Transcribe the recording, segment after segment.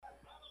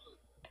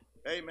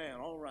Amen.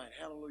 All right.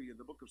 Hallelujah.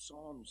 The book of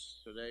Psalms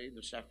today,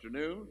 this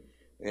afternoon.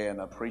 And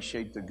I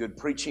appreciate the good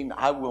preaching.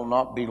 I will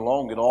not be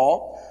long at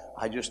all.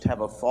 I just have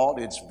a thought.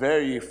 It's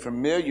very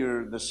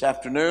familiar this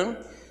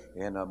afternoon.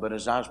 But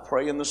as I was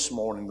praying this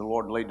morning, the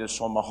Lord laid this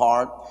on my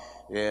heart.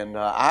 And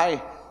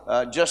I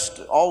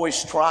just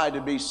always try to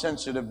be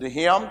sensitive to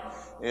Him.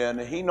 And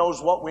He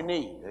knows what we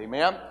need.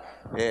 Amen.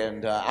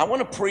 And I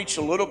want to preach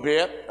a little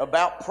bit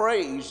about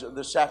praise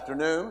this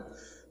afternoon.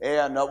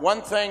 And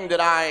one thing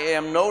that I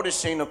am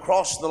noticing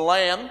across the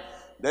land,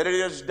 that it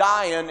is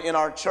dying in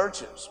our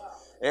churches.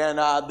 And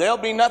there'll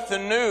be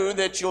nothing new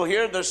that you'll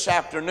hear this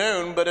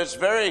afternoon, but it's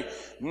very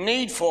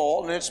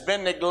needful and it's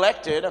been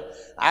neglected.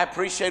 I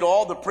appreciate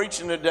all the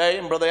preaching today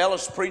and Brother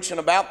Ellis preaching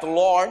about the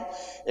Lord.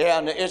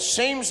 And it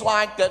seems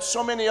like that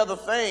so many other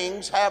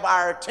things have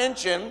our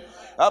attention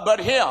but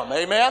Him.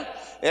 Amen.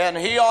 And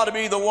He ought to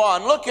be the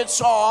one. Look at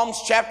Psalms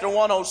chapter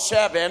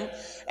 107.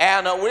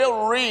 And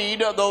we'll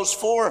read those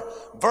 4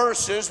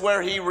 verses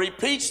where he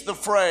repeats the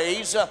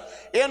phrase.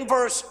 In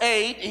verse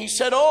 8, he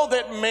said, "Oh,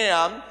 that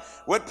men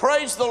would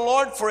praise the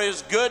Lord for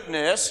His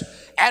goodness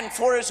and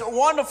for His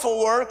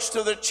wonderful works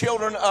to the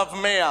children of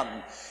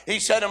men." He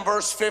said in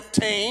verse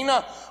 15,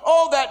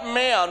 "Oh, that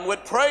men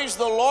would praise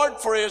the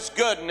Lord for His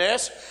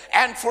goodness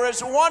and for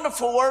His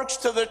wonderful works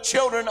to the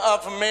children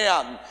of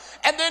men."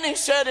 And then he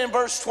said in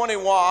verse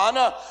 21,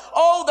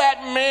 "Oh,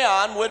 that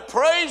man would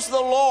praise the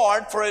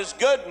Lord for His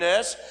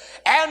goodness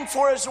and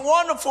for His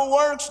wonderful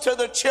works to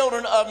the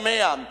children of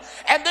men."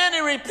 And then he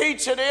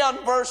repeats it in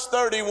verse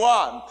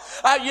 31.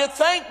 You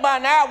think by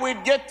now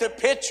we'd get the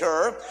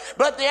picture,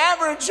 but the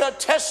average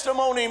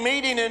testimony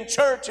meeting in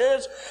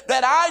churches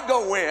that I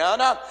go in,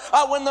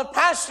 when the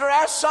pastor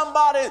asks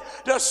somebody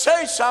to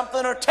say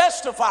something or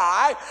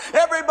testify,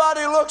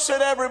 everybody looks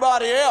at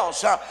everybody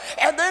else.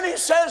 And then he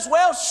says,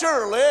 "Well,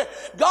 surely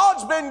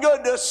God's been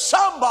good to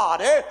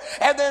somebody,"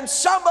 and then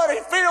somebody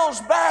feels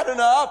bad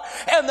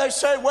enough and they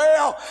say,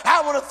 "Well,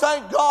 I want to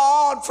thank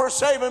God for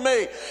saving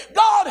me."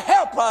 God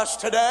help us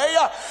today.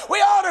 We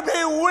ought to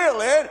be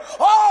willing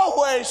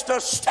always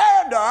to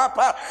stand up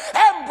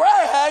and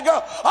brag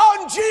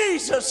on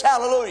Jesus.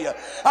 Hallelujah.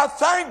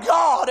 Thank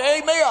God.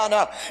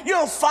 Amen.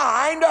 You'll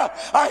find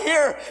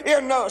here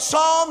in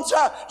Psalms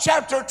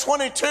chapter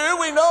 22,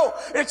 we know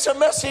it's a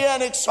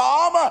messianic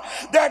psalm,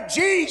 that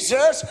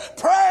Jesus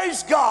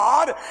praised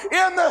God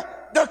in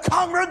the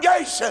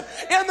congregation,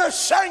 in the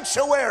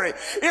sanctuary.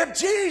 If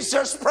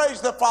Jesus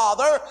praised the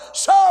Father,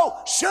 so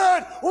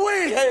should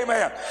we.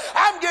 Amen.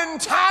 I'm getting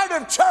tired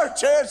of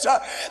churches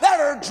that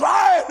are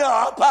drying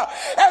up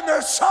and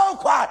they're so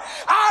quiet.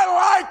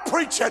 I like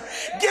preaching.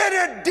 Get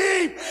it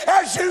deep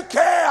as you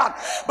can.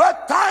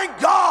 But thank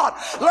God,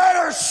 let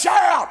her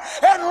shout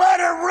and let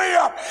her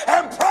rip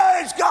and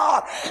praise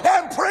God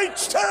and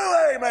preach too.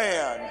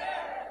 Amen.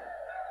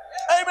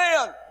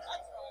 Amen.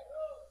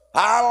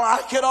 I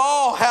like it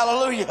all.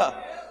 Hallelujah.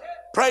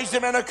 Praise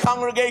Him in a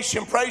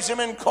congregation. Praise Him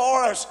in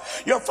chorus.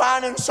 You'll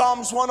find in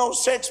Psalms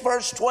 106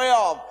 verse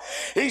 12.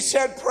 He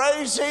said,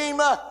 praise Him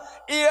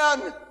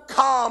in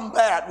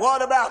combat.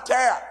 What about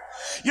that?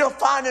 You'll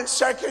find in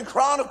 2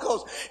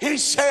 Chronicles, he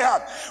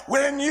said,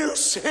 when you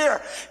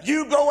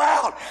go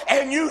out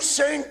and you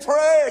sing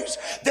praise,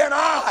 then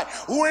I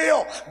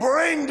will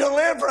bring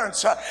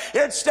deliverance.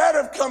 Instead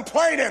of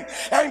complaining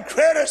and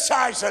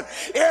criticizing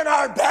in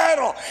our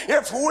battle,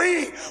 if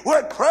we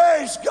would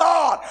praise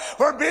God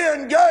for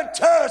being good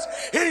to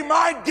us, He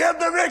might give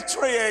the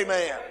victory.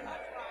 Amen.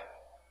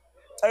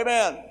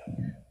 Amen.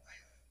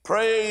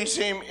 Praise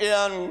Him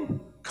in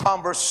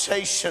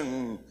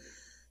conversation.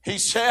 He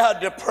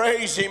said to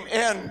praise Him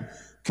in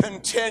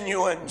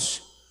continuance.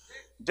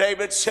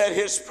 David said,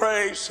 His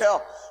praise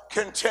shall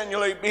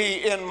continually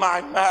be in my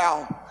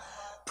mouth.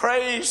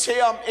 Praise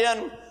Him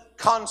in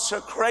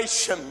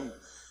consecration.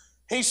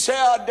 He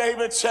said,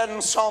 David said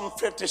in Psalm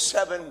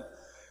 57,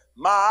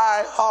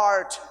 my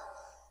heart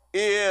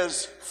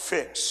is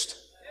fixed.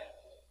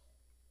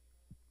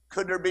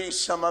 Could there be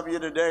some of you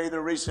today, the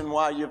reason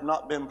why you've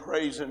not been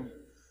praising,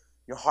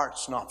 your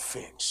heart's not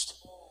fixed?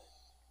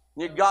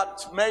 You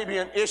got maybe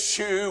an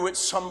issue with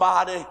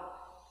somebody,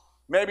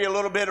 maybe a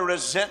little bit of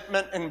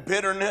resentment and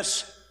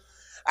bitterness.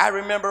 I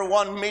remember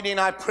one meeting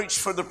I preached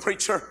for the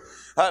preacher,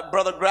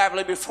 Brother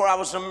Gravely, before I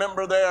was a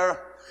member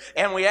there.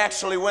 And we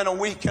actually went a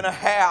week and a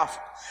half.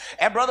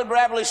 And Brother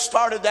Gravely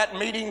started that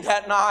meeting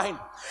that night.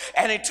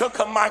 And he took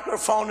a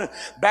microphone.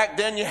 Back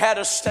then you had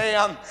a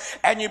stand.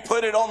 And you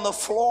put it on the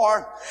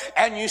floor.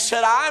 And you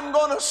said, I'm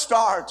going to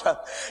start.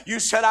 You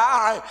said,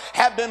 I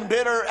have been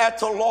bitter at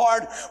the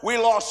Lord. We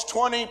lost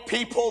 20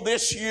 people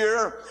this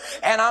year.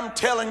 And I'm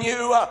telling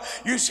you,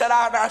 you said,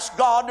 I've asked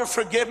God to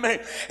forgive me.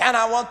 And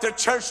I want the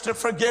church to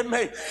forgive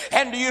me.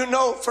 And do you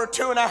know, for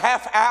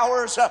 2.5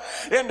 hours,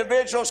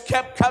 individuals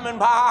kept coming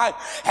by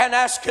and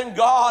asking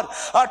God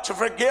to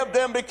forgive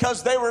them them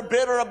because they were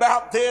bitter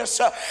about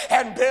this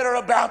and bitter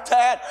about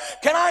that.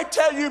 Can I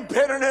tell you,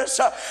 bitterness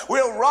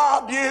will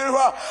rob you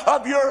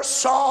of your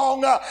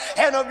song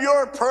and of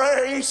your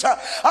praise.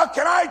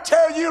 Can I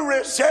tell you,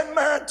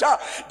 resentment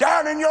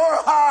down in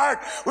your heart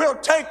will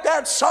take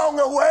that song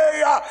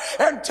away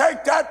and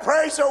take that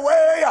praise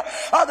away.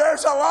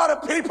 There's a lot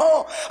of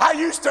people I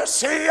used to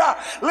see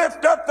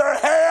lift up their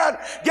hand,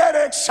 get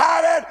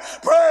excited,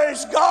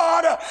 praise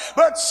God,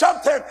 but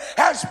something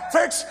has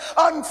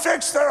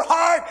unfixed their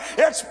heart.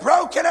 It's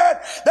broken it.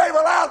 They've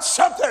allowed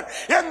something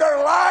in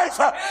their life.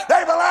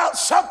 They've allowed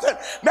something,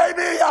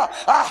 maybe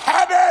a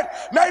habit,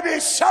 maybe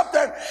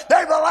something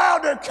they've allowed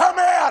to come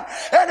in,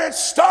 and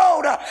it's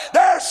stole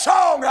their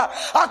song.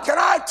 Can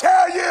I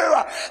tell you,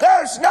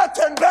 there's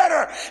nothing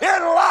better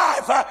in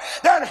life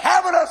than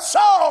having a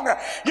song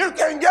you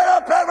can get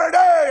up every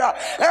day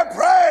and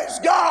praise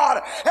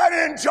God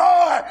and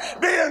enjoy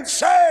being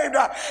saved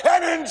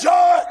and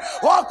enjoy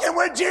walking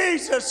with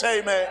Jesus.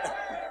 Amen.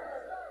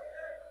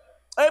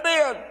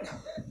 Amen.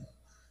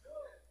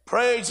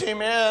 Praise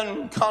Him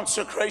in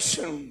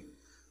consecration.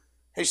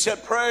 He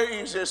said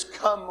praise is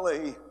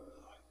comely,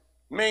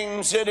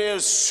 means it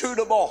is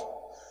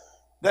suitable,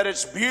 that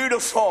it's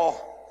beautiful,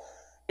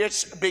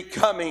 it's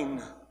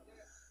becoming.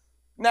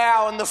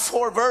 Now in the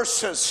 4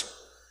 verses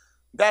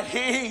that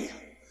he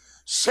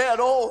said,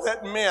 oh,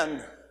 that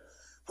men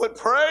would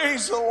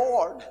praise the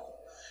Lord,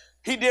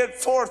 he did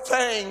 4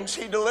 things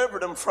he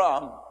delivered them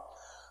from.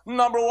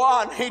 Number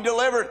 1, he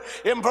delivered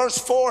in verse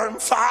 4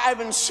 and 5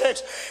 and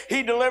 6,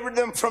 he delivered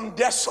them from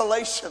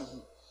desolation.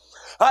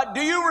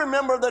 Do you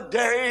remember the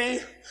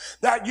day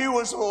that you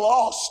was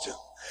lost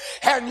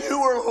and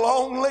you were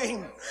lonely?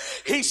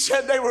 He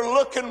said they were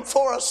looking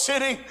for a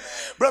city.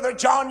 Brother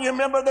John, you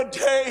remember the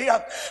day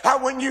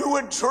when you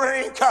would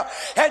drink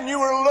and you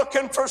were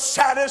looking for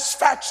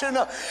satisfaction,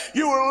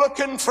 you were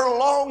looking for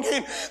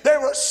longing. There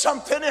was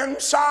something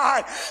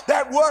inside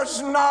that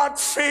was not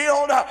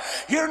filled.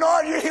 You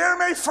know, you hear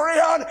me,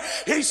 friend?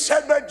 He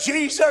said, but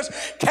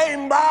Jesus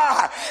came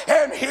by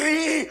and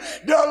he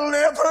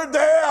delivered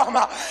them.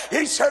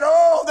 He said,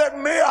 oh, that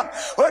men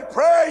would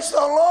praise the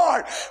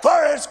Lord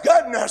for his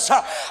goodness.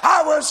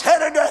 I was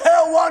headed to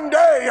hell one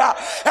day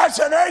as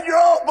an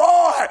 8-year-old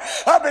boy,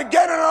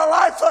 beginning a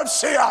life of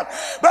sin.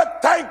 But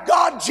thank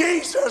God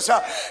Jesus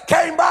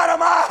came by to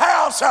my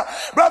house,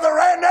 Brother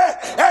Randy,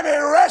 and he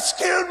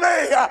rescued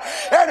me,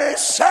 and he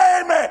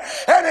saved me,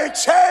 and he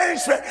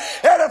changed me.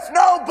 And if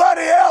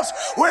nobody else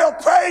will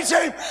praise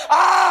him,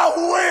 I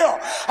will.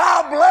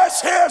 I'll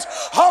bless his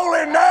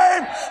holy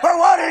name for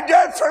what he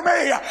did for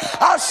me.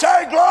 I'll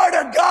say glory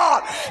to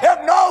God.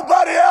 If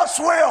nobody else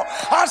will,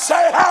 I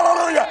say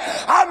hallelujah.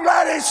 I'm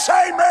glad he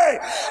saved me.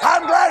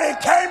 I'm glad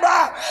he came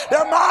by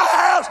to my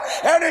house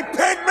and he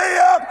picked me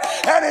up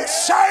and he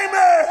saved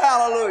me.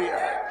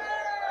 Hallelujah.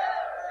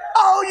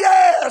 Oh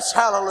yes,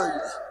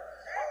 hallelujah.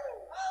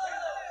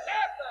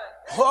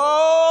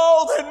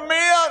 Oh, that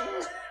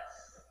men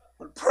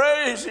would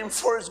praise him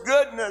for his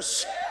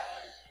goodness.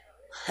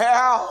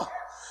 How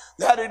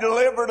that he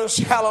delivered us.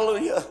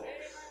 Hallelujah.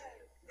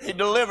 He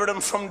delivered them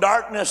from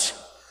darkness.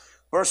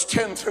 Verse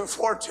 10 through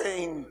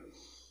 14.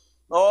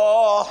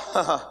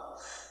 Oh,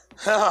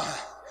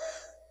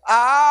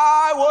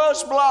 I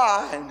was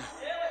blind,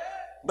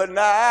 but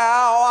now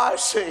I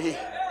see.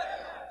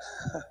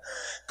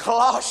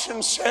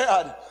 Colossians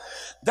said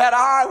that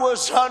I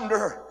was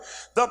under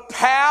the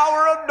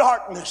power of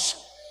darkness.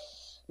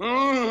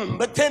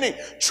 But then he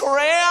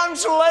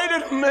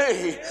translated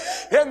me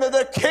into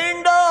the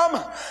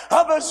kingdom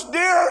of his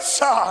dear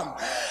son.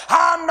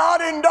 I'm not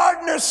in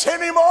darkness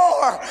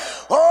anymore.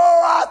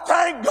 Oh, I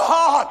thank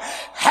God,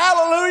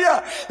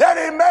 hallelujah, that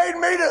he made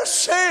me to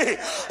see.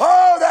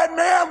 Oh, that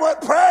man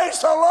would praise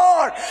the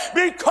Lord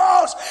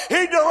because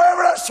he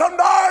delivered us from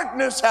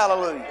darkness.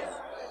 Hallelujah.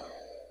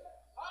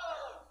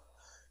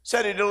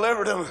 Said he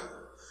delivered him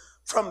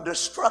from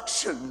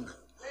destruction.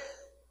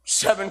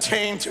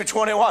 17 to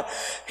 21.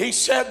 He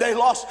said they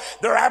lost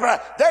their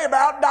appetite. They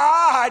about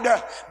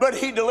died, but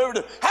he delivered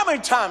them. How many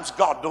times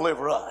God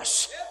deliver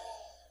us?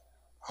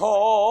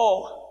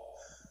 Oh,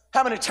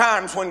 how many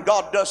times when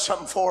God does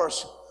something for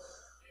us,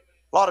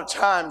 a lot of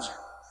times,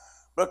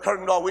 Brother Kirk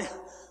and God,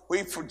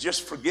 we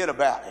just forget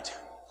about it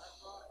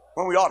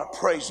when we ought to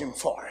praise him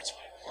for it.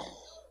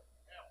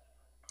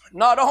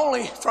 Not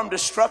only from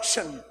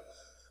destruction,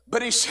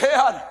 but he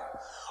said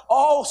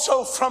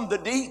also from the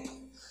deep.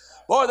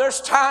 Boy,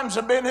 there's times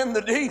I've been in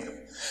the deep.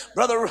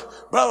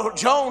 Brother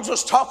Jones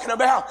was talking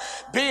about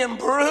being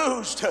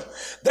bruised.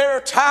 There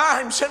are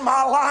times in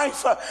my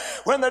life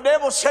when the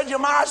devil said you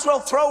might as well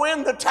throw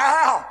in the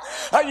towel.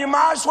 You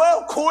might as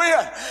well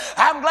quit.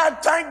 I'm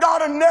glad, thank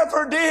God, I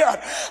never did.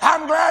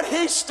 I'm glad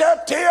he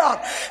stepped in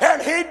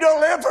and he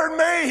delivered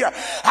me.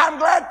 I'm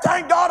glad,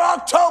 thank God,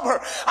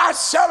 October I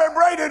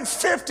celebrated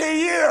 50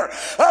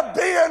 years of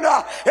being being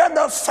in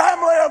the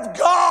family of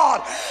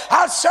God.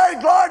 I say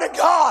glory to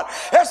God.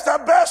 It's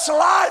the best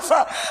life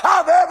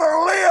I've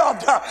ever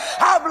lived.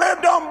 I've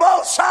lived on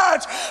both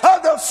sides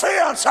of the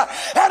fence,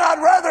 and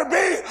I'd rather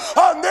be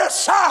on this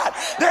side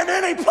than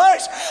any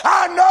place.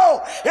 I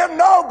know if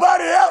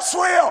nobody else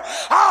will,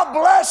 I'll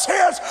bless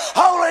his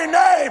holy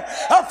name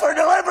for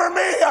delivering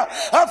me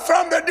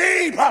from the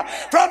deep,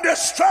 from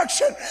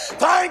destruction.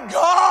 Thank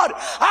God.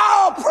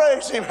 I'll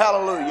praise him.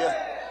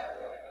 Hallelujah.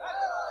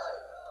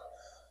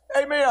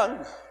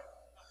 Amen.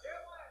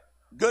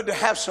 Good to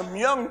have some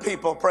young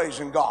people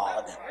praising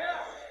God.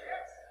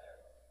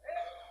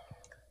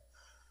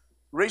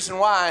 Reason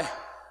why,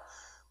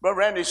 Brother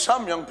Randy,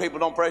 some young people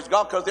don't praise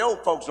God because the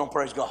old folks don't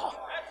praise God.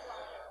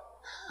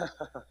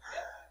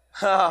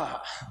 I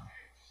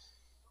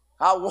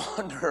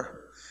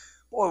wonder,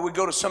 boy, we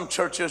go to some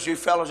churches, you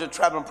fellas that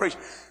travel and preach,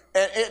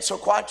 and it's so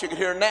quiet you can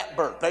hear a gnat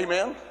burp.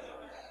 Amen.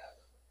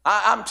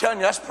 I'm telling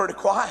you, that's pretty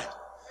quiet.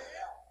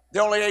 The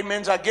only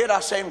amens I get,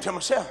 I say them to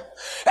myself.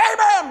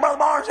 Amen, Brother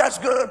Barnes, that's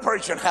good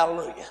preaching.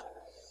 Hallelujah.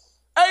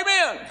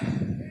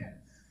 Amen.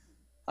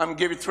 I'm going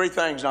to give you three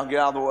things and I'll get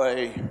out of the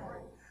way.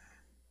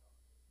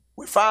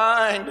 We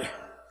find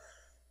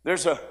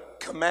there's a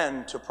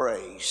command to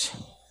praise.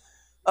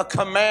 A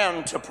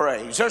command to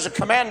praise. There's a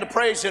command to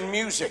praise in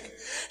music.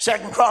 2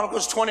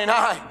 Chronicles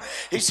 29.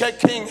 He said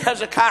King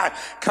Hezekiah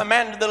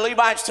commanded the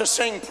Levites to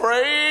sing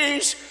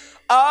praise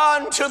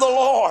unto the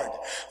Lord.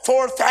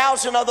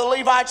 4,000 of the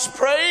Levites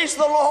praised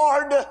the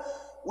Lord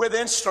with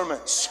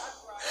instruments.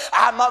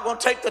 I'm not going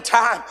to take the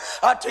time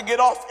to get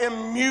off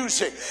in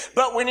music,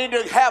 but we need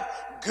to have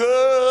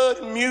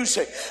good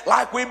music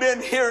like we've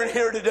been hearing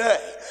here today.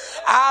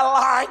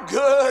 I like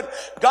good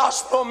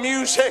gospel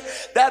music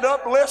that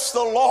uplifts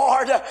the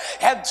Lord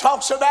and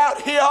talks about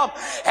him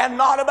and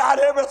not about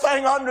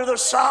everything under the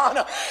sun,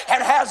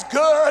 and has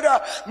good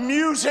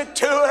music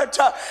to it.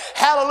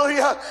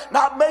 Hallelujah.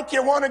 Not make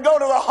you want to go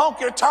to the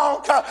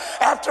honky-tonk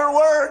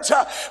afterwards,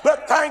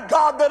 but thank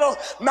God that'll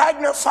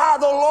magnify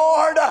the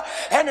Lord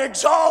and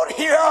exalt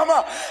him.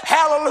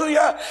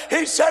 Hallelujah.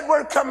 He said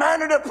we're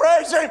commanded to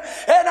praise him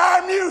in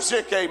our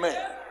music.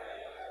 Amen.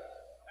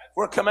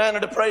 We're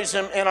commanded to praise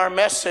him in our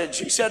message.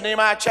 He said in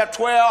Nehemiah chapter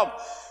 12,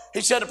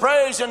 he said to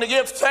praise and to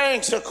give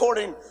thanks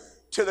according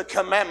to the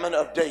commandment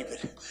of David.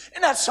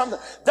 And that's something.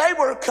 They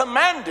were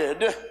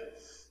commanded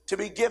to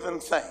be given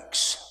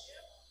thanks.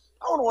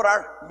 I wonder what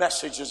our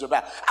message is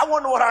about. I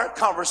wonder what our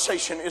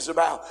conversation is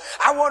about.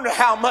 I wonder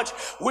how much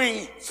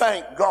we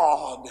thank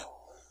God.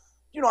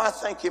 You know, I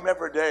thank him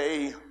every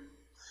day.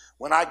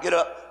 When I get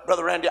up,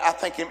 Brother Randy, I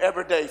thank him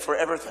every day for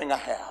everything I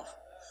have.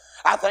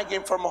 I thank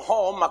him for my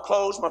home, my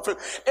clothes, my food,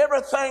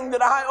 everything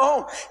that I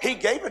own. He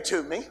gave it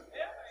to me.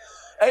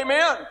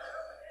 Amen.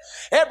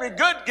 Every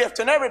good gift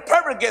and every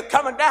perfect gift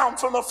coming down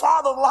from the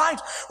Father of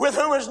lights, with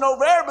whom is no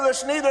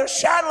variableness, neither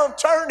shadow of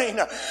turning.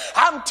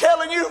 I'm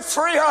telling you,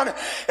 friend,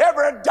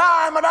 every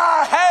dime that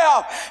I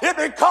have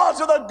is because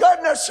of the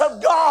goodness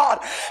of God.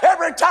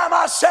 Every time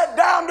I sit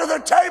down to the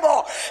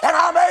table and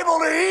I'm able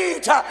to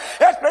eat,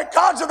 it's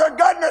because of the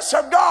goodness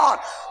of God.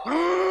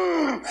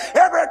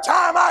 Every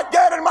time I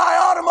get in my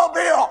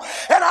automobile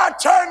and I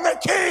turn the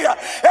key,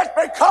 it's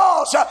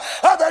because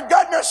of the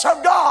goodness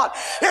of God.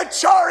 It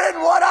sure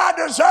isn't what I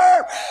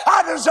deserve.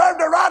 I deserve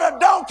to ride a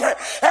donkey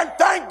and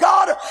thank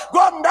God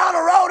going down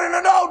the road in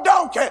an old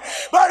donkey.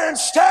 But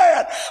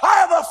instead, I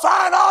have a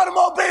fine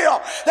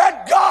automobile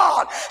that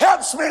God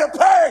helps me to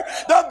pay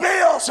the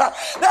bills.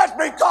 That's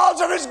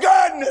because of his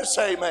goodness.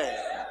 Amen.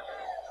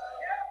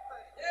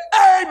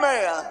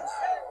 Amen.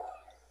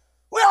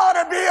 We ought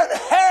to be in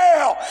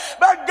hell,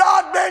 but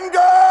God been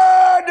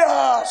good to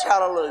us.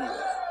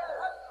 Hallelujah.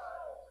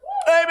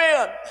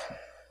 Amen.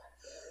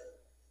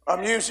 Our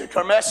music,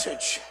 our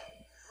message.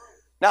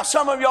 Now,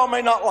 some of y'all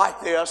may not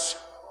like this,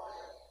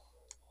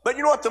 but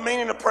you know what the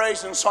meaning of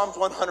praise in Psalms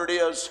 100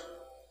 is?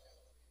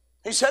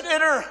 He said,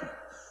 enter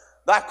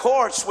thy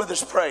courts with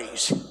his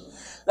praise.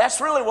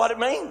 That's really what it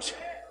means.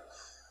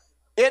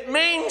 It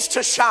means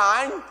to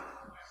shine,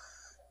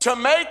 to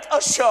make a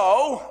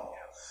show,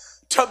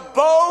 to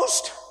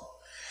boast,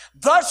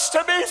 thus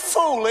to be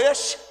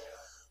foolish,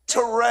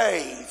 to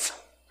rave.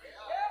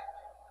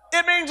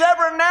 It means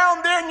every now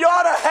and then you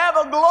ought to have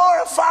a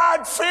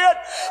glorified fit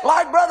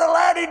like Brother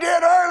Laddie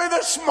did early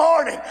this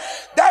morning.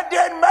 That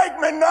didn't make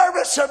me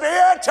nervous a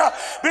bit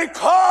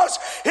because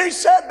he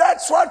said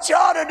that's what you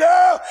ought to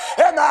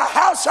do in the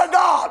house of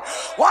God.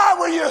 Why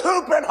will you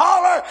hoop and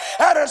holler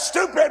at a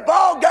stupid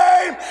ball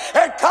game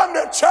and come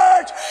to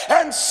church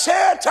and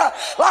sit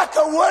like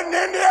a wooden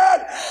Indian?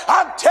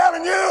 I'm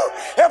telling you,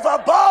 if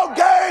a ball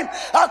game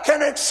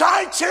can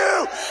excite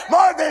you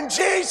more than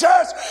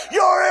Jesus,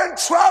 you're in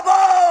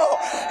trouble.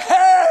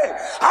 Hey,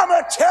 I'm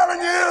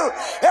telling you,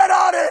 it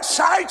ought to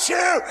excite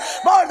you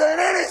more than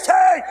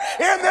anything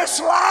in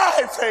this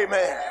life.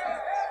 Amen.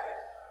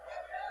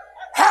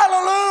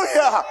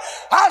 Hallelujah.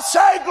 I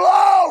say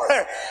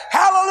glory.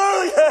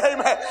 Hallelujah.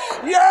 Amen.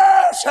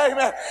 Yes,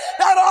 amen.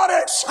 That ought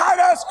to excite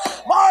us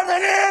more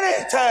than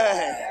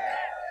anything.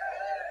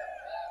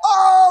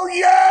 Oh,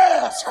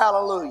 yes.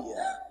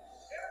 Hallelujah.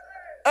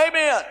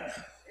 Amen.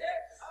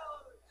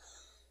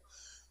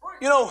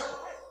 You know,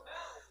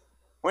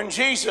 when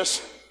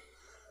Jesus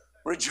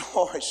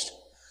rejoiced,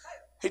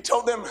 he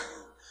told them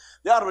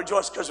they ought to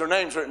rejoice because their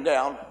name's written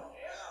down.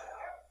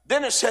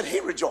 Then it said he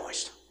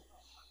rejoiced.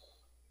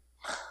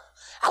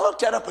 I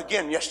looked that up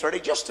again yesterday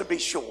just to be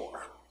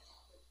sure.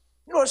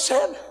 You know what it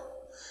said?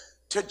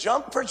 To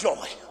jump for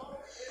joy.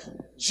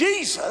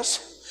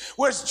 Jesus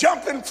was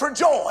jumping for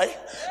joy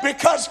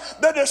because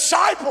the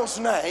disciples'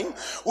 name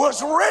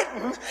was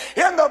written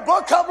in the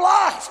book of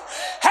life.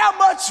 How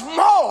much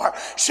more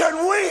should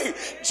we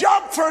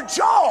jump for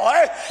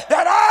joy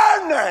that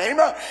our name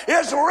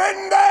is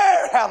written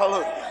there?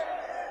 Hallelujah.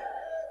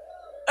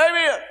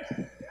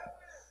 Amen.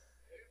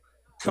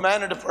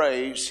 Commanded to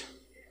praise.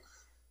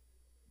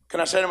 Can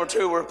I say number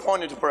two? We're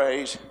appointed to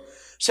praise.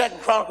 2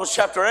 Chronicles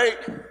chapter 8.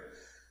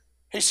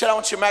 He said, I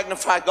want you to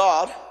magnify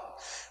God.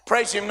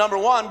 Praise him, number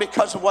one,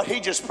 because of what he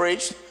just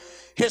preached.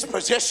 His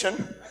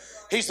position.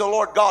 He's the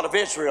Lord God of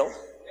Israel.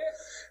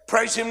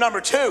 Praise him,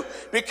 number two,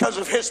 because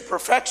of his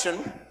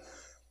perfection.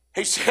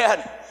 He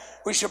said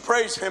we should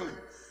praise him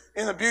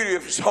in the beauty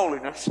of his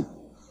holiness.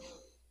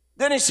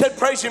 Then he said,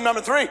 praise him,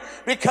 number three,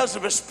 because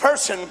of his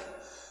person,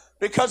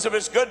 because of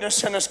his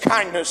goodness and his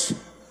kindness.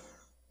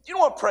 You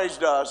know what praise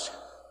does?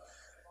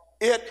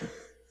 It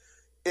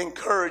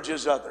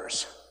encourages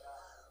others.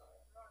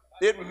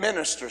 It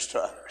ministers to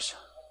others.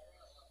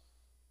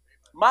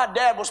 My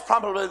dad was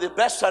probably the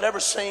best I'd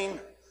ever seen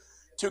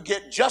to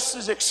get just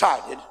as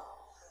excited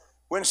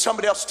when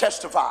somebody else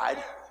testified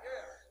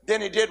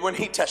than he did when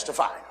he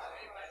testified.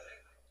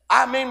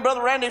 I mean,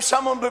 Brother Randy, if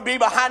someone would be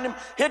behind him,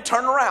 he'd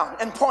turn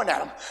around and point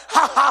at him.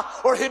 Ha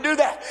ha, or he'd do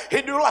that.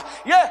 He'd do like,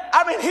 yeah,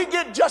 I mean, he'd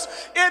get just,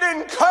 it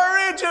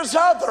encourages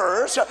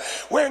others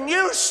when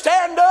you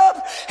stand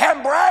up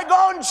and brag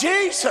on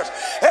Jesus.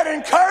 It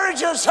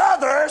encourages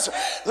others.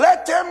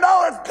 Let them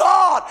know if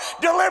God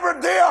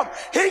delivered them,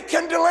 he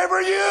can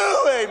deliver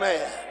you.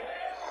 Amen.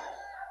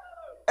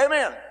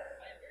 Amen.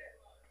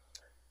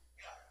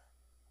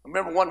 I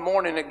remember one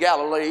morning at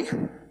Galilee,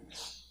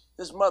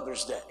 it's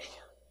Mother's Day.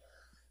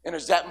 And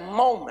it's that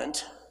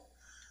moment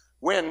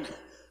when,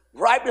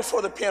 right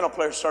before the piano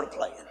player started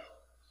playing,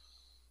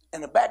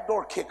 and the back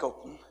door kick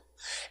open,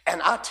 and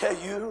I tell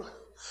you,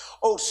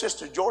 oh,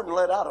 Sister Jordan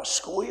let out a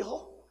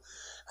squeal,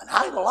 and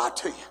I ain't gonna lie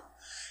to you,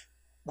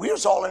 we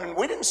was all in, and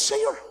we didn't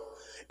see her.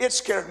 It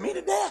scared me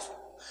to death.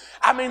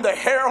 I mean, the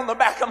hair on the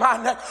back of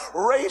my neck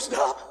raised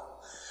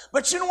up.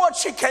 But you know what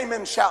she came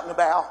in shouting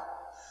about?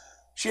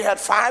 She had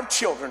 5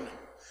 children,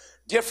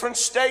 different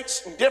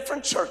states and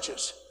different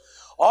churches.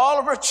 All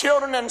of her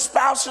children and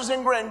spouses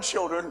and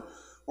grandchildren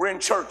were in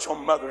church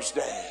on Mother's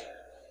Day.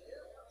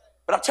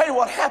 But I'll tell you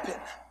what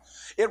happened.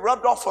 It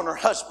rubbed off on her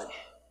husband,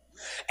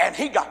 and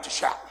he got to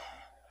shout.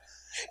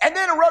 And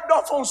then it rubbed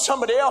off on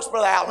somebody else,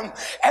 Brother Allen,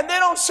 and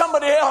then on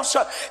somebody else,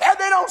 and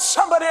then on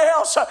somebody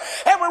else.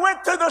 And we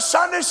went through the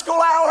Sunday school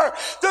hour,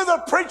 through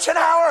the preaching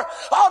hour,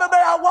 all the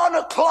way at 1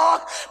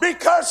 o'clock,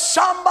 because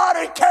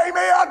somebody came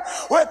in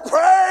with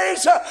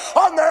praise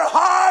on their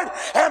heart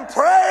and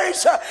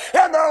praise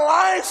in their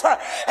life,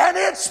 and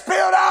it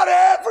spilled out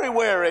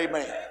everywhere.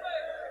 Amen.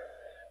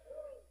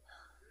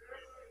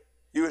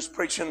 You was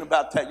preaching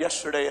about that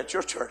yesterday at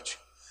your church.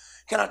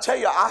 Can I tell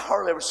you, I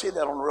hardly ever see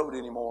that on the road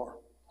anymore.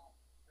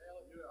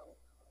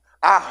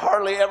 I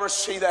hardly ever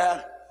see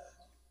that.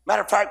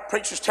 Matter of fact,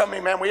 preachers tell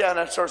me, man, we haven't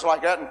had a church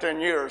like that in 10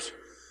 years.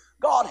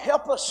 God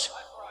help us.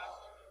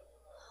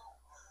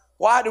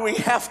 Why do we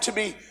have to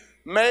be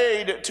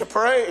made to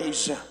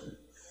praise?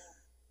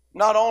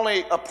 Not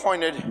only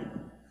appointed,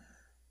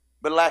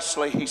 but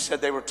lastly, he said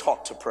they were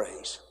taught to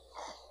praise.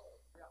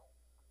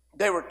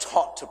 They were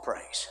taught to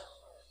praise.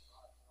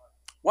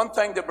 One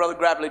thing that Brother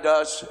Gravely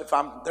does, if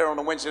I'm there on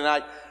a Wednesday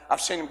night,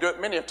 I've seen him do it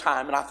many a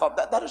time, and I thought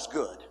that is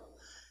good.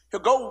 He'll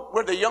go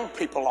where the young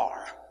people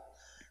are,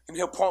 and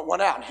he'll point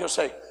one out, and he'll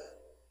say,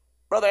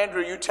 Brother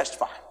Andrew, you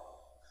testify.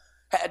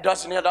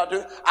 Doesn't he not do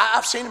it?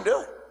 I've seen him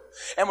do it.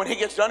 And when he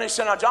gets done, he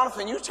said, now,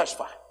 Jonathan, you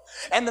testify.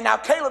 And then now,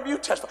 Caleb, you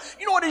testify.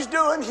 You know what he's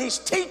doing? He's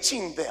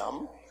teaching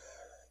them.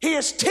 He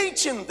is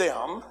teaching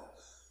them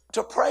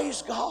to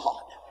praise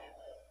God.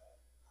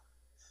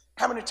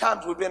 How many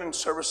times we've been in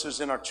services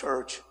in our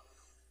church,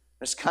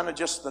 it's kind of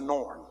just the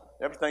norm.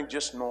 Everything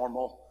just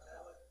normal.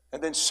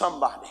 And then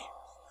somebody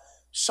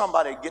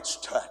gets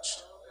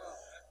touched.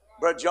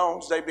 Brother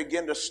Jones, they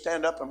begin to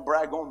stand up and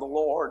brag on the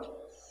Lord.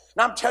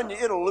 And I'm telling you,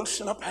 it'll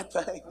loosen up that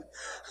thing.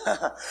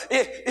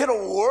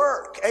 It'll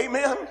work.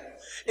 Amen.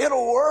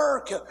 It'll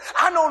work.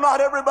 I know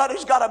not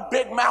everybody's got a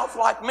big mouth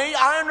like me.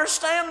 I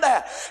understand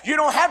that. You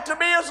don't have to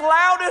be as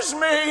loud as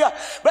me.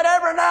 But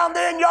every now and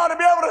then you ought to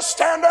be able to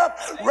stand up,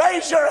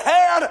 raise your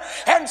hand,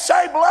 and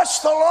say, bless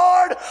the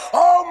Lord,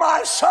 oh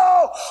my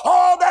soul,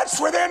 all that's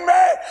within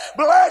me.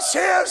 Bless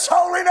his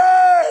holy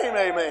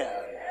name. Amen.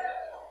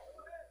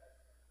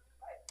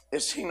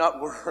 Is he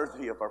not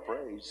worthy of our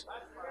praise?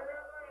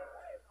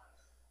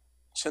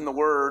 It's in the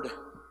Word.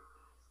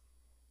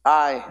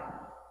 I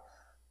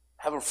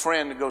have a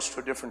friend that goes to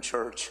a different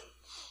church.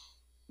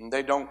 And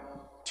they don't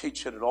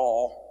teach it at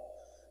all.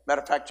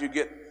 Matter of fact, you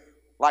get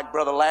like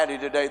Brother Laddie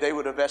today, they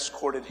would have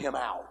escorted him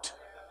out.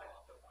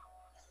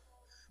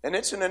 And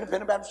it's an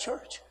independent Baptist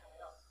church.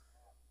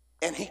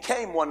 And he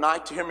came one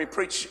night to hear me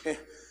preach,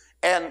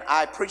 and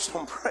I preached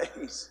on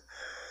praise.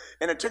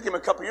 And it took him a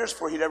couple years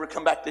before he'd ever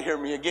come back to hear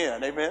me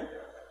again. Amen?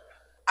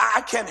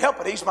 I can't help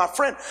it. He's my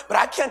friend. But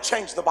I can't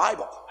change the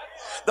Bible.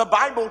 The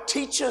Bible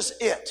teaches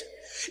it.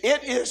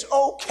 It is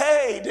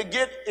okay to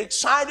get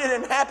excited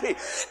and happy.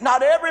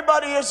 Not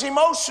everybody is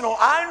emotional.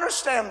 I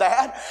understand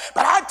that.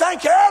 But I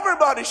think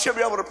everybody should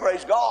be able to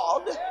praise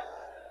God.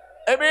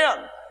 Amen.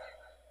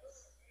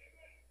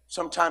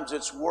 Sometimes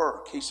it's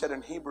work. He said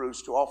in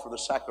Hebrews to offer the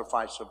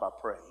sacrifice of our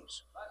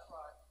praise.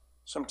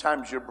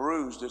 Sometimes you're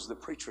bruised, as the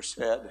preacher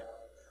said.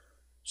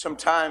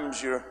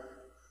 Sometimes you're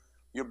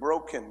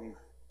broken.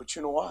 But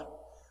you know what?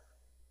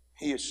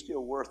 He is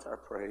still worth our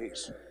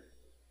praise.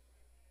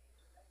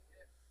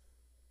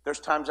 There's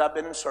times I've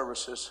been in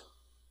services,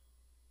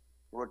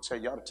 the Lord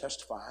said, you ought to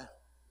testify. And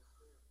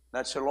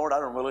I said, Lord, I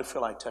don't really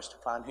feel like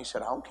testifying. He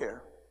said, I don't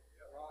care.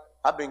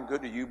 I've been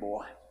good to you,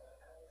 boy.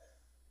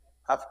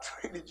 I've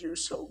treated you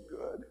so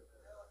good.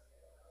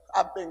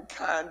 I've been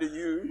kind to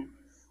you.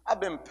 I've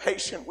been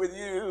patient with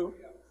you.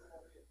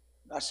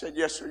 And I said,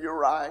 yes, sir, you're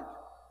right.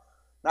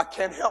 And I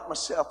can't help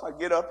myself. I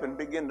get up and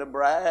begin to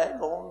brag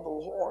on the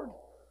Lord.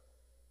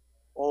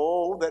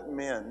 Oh, that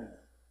men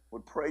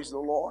would praise the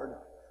Lord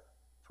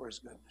for his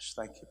goodness.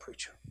 Thank you,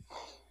 preacher.